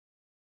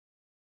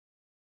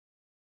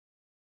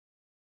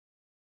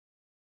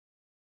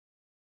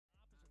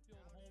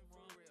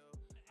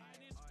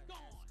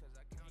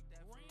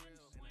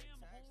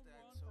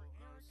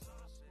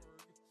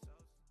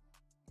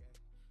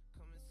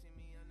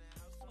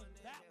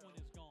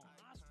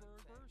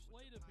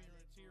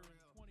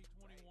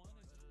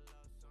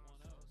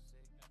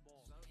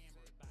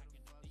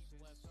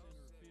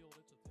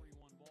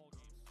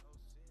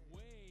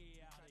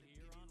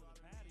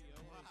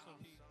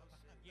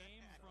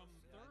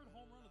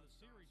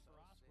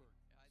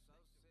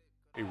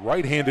A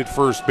right-handed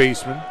first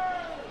baseman.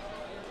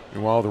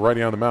 Meanwhile, the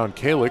righty on the mound,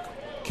 Kalick,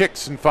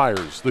 kicks and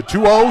fires. The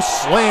 2-0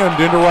 slammed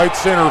into right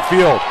center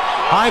field.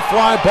 High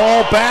fly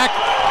ball back,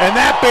 and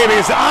that baby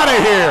is out of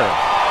here.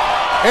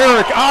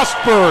 Erik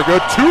OSTBERG,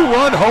 a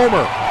 2-run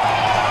homer.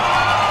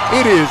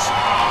 It is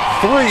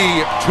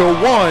 3-1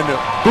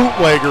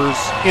 Bootleggers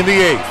in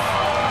the eighth.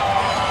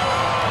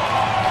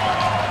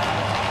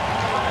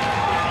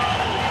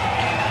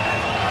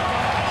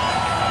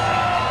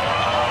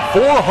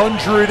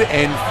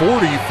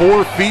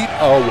 .444 feet,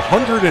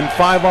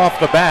 105 off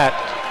the bat.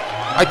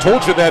 I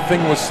told you that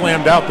thing was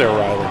slammed out there,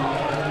 Riley.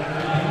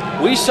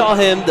 We saw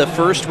him the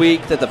first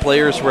week that the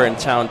players were in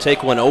town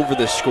take one over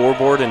the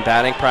scoreboard in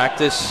batting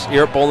practice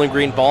here at Bowling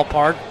Green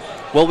Ballpark.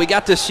 Well, we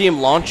got to see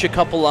him launch a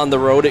couple on the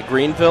road at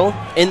Greenville,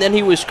 and then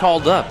he was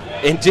called up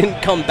and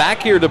didn't come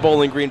back here to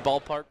Bowling Green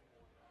Ballpark.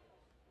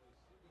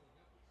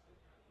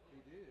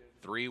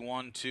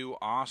 3-1 to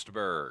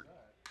OSTBERG.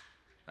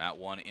 That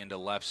one into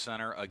left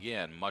center.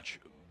 Again, much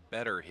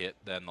better hit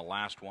than the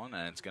last one,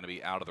 and it's going to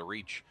be out of the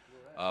reach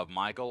of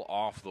Michael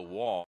off the wall.